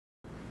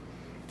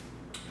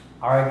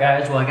All right,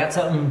 guys, well, I got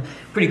something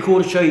pretty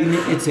cool to show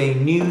you. It's a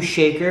new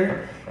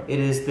shaker. It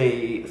is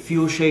the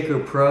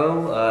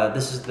FuelshakerPro.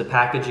 This is the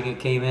packaging it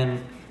came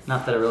in.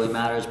 Not that it really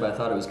matters, but I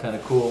thought it was kind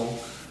of cool.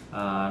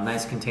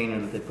 Nice container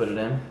that they put it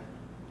in.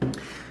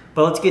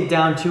 But let's get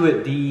down to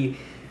it. The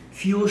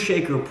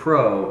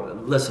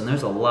FuelshakerPro, listen,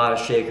 there's a lot of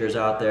shakers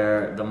out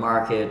there. The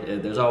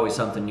market, there's always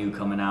something new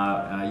coming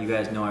out. You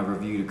guys know I've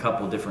reviewed a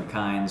couple different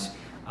kinds.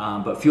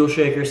 But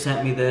FuelShaker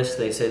sent me this.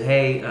 They said,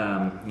 hey,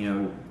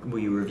 will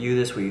you review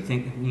this? Will you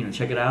think,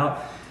 check it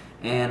out?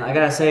 And I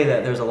gotta say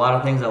that there's a lot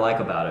of things I like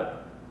about it.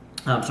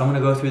 So I'm gonna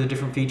go through the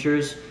different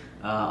features.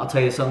 I'll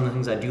tell you some of the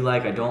things I do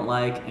like, I don't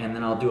like, and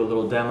then I'll do a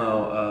little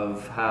demo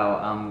of how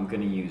I'm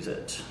gonna use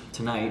it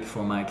tonight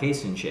for my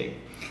casein shake.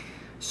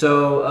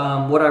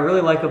 So what I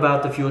really like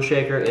about the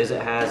FuelShaker is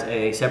it has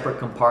a separate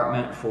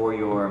compartment for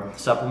your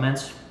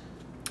supplements.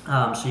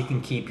 So you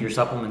can keep your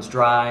supplements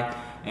dry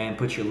and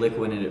put your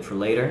liquid in it for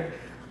later.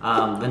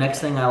 The next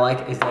thing I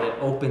like is that it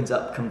opens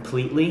up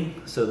completely.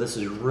 So this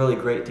is really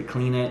great to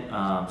clean it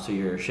so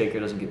your shaker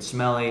doesn't get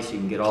smelly, so you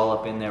can get all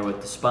up in there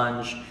with the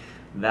sponge.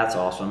 That's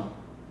awesome.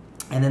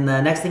 And then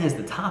the next thing is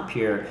the top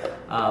here.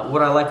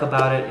 What I like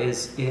about it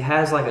is it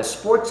has like a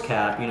sports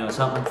cap,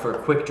 something for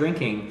quick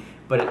drinking,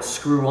 but it's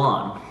screw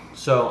on.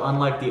 So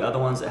unlike the other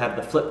ones that have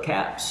the flip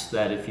caps,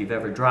 that if you've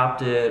ever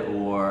dropped it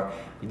or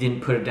you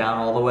didn't put it down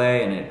all the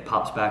way and it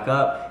pops back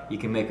up, you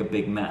can make a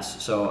big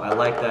mess. So I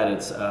like that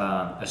it's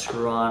a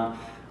screw on.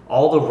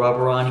 All the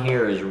rubber on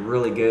here is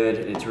really good.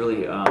 It's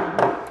really,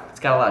 it's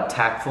got a lot of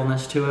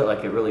tactfulness to it,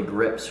 like it really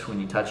grips when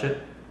you touch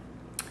it.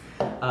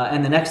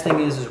 And the next thing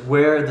is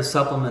where the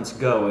supplements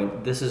go.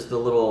 And this is the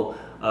little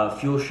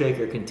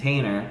FuelShaker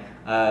container.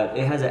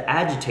 It has an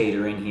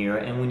agitator in here,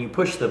 and when you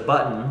push the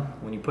button,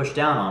 when you push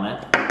down on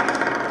it,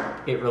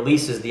 it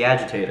releases the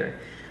agitator.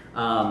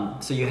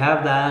 So you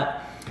have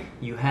that.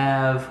 You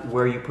have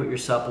where you put your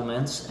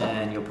supplements,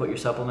 and you'll put your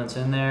supplements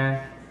in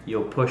there.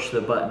 You'll push the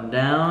button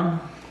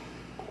down,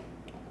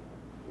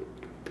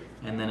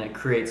 and then it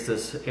creates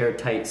this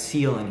airtight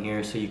seal in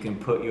here so you can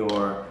put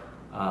your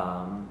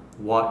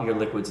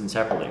liquids in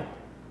separately.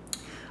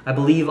 I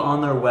believe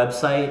on their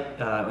website,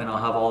 and I'll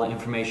have all the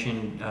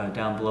information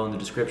down below in the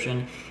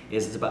description,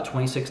 is it's about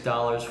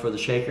 $26 for the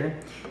shaker.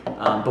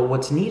 But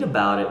what's neat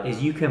about it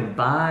is you can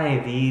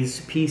buy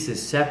these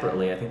pieces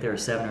separately. I think they're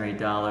 $7 or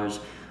 $8.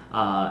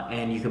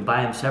 And you can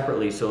buy them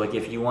separately. So like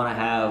if you want to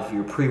have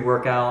your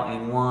pre-workout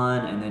in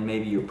one and then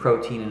maybe your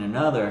protein in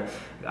another,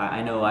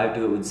 I know I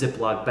do it with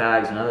Ziploc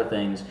bags and other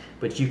things,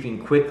 but you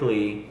can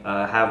quickly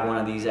have one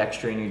of these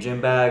extra in your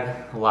gym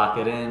bag, lock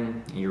it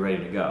in, and you're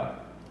ready to go.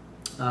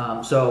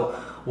 So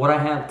what I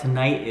have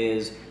tonight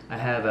is I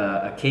have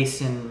a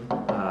casein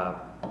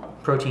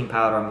protein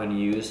powder I'm going to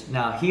use.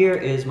 Now here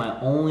is my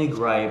only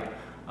gripe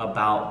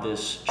about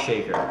this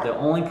shaker. The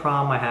only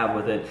problem I have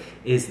with it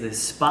is the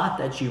spot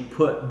that you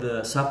put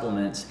the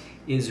supplements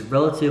is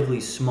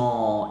relatively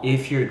small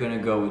if you're going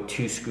to go with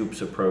 2 scoops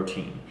of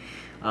protein.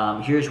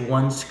 Here's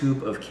 1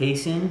 scoop of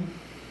casein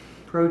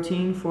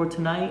protein for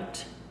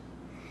tonight.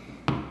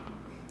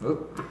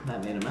 Oop,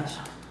 that made a mess.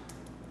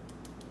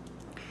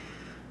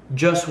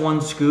 Just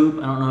 1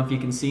 scoop. I don't know if you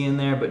can see in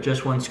there, but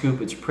just 1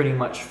 scoop. It's pretty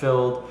much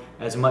filled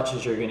as much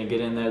as you're going to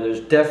get in there.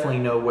 There's definitely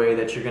no way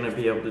that you're going to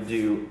be able to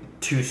do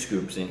 2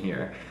 scoops in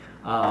here.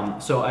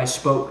 So I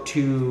spoke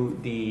to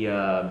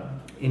the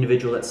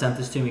individual that sent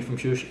this to me from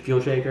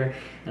FuelShaker,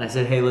 and I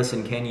said, hey,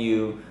 listen, can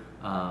you,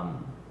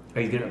 are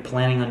you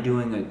planning on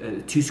doing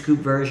a 2 scoop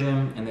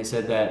version? And they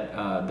said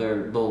that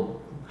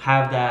they'll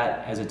have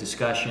that as a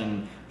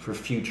discussion for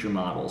future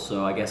models.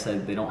 So I guess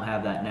they don't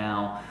have that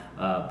now.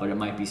 But it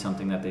might be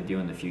something that they do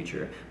in the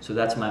future. So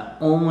that's my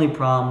only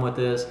problem with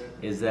this,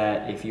 is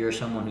that if you're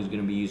someone who's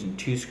going to be using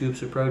 2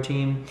 scoops of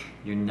protein,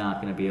 you're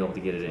not going to be able to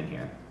get it in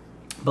here.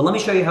 But let me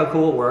show you how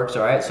cool it works.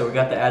 All right, so we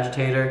got the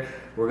agitator.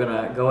 We're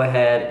going to go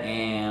ahead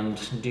and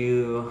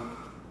do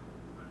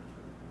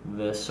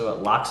this so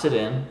it locks it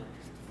in.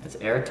 It's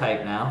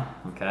airtight now,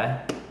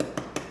 okay?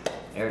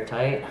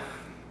 Airtight.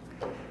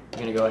 You're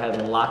going to go ahead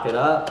and lock it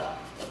up.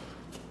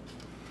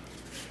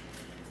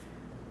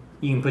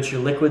 You can put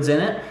your liquids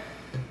in it.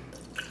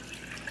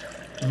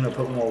 I'm going to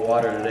put more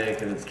water today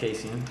because it's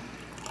casein.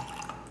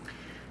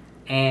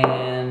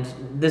 And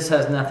this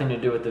has nothing to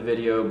do with the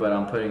video, but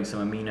I'm putting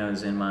some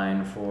aminos in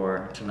mine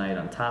for tonight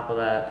on top of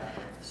that,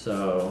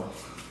 so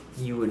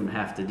you wouldn't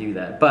have to do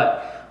that.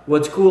 But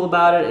what's cool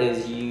about it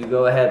is you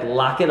go ahead,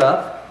 lock it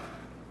up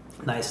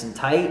nice and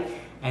tight,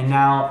 and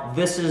now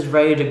this is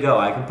ready to go.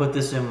 I can put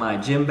this in my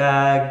gym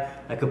bag,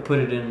 I could put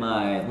it in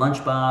my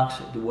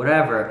lunchbox, do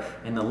whatever,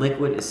 and the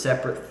liquid is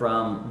separate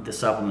from the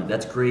supplement.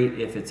 That's great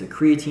if it's a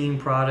creatine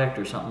product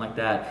or something like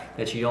that,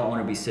 that you don't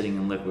want to be sitting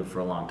in liquid for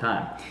a long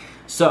time.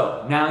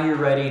 So now you're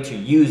ready to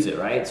use it,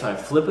 right? So I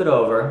flip it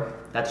over.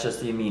 That's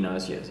just the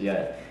aminos. Yes,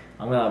 yeah.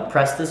 I'm going to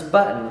press this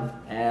button,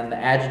 and the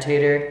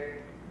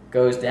agitator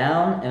goes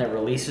down, and it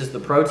releases the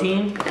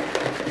protein.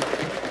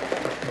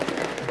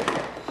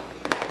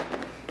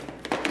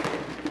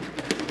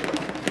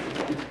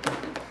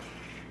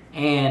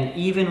 And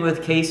even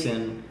with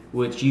casein,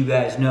 which you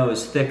guys know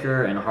is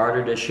thicker and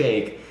harder to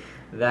shake,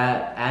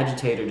 that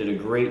agitator did a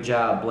great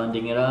job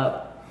blending it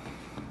up.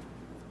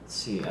 Let's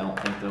see, I don't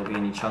think there'll be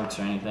any chunks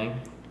or anything.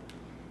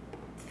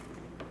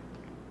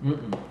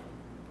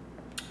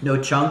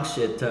 No chunks,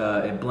 it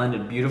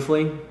blended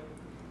beautifully.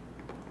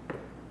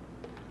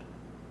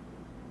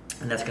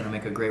 And that's gonna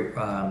make a great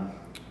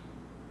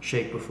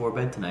shake before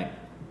bed tonight.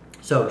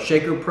 So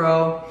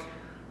FuelshakerPro,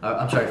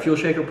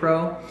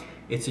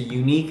 it's a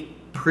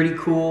unique, pretty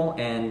cool,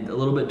 and a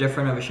little bit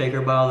different of a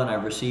shaker bottle than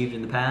I've received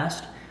in the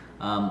past.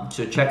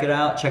 So check it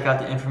out, check out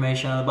the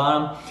information on the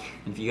bottom.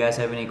 And if you guys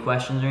have any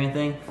questions or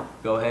anything,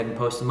 go ahead and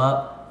post them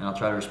up, and I'll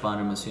try to respond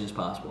to them as soon as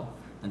possible.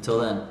 Until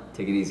then,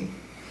 take it easy.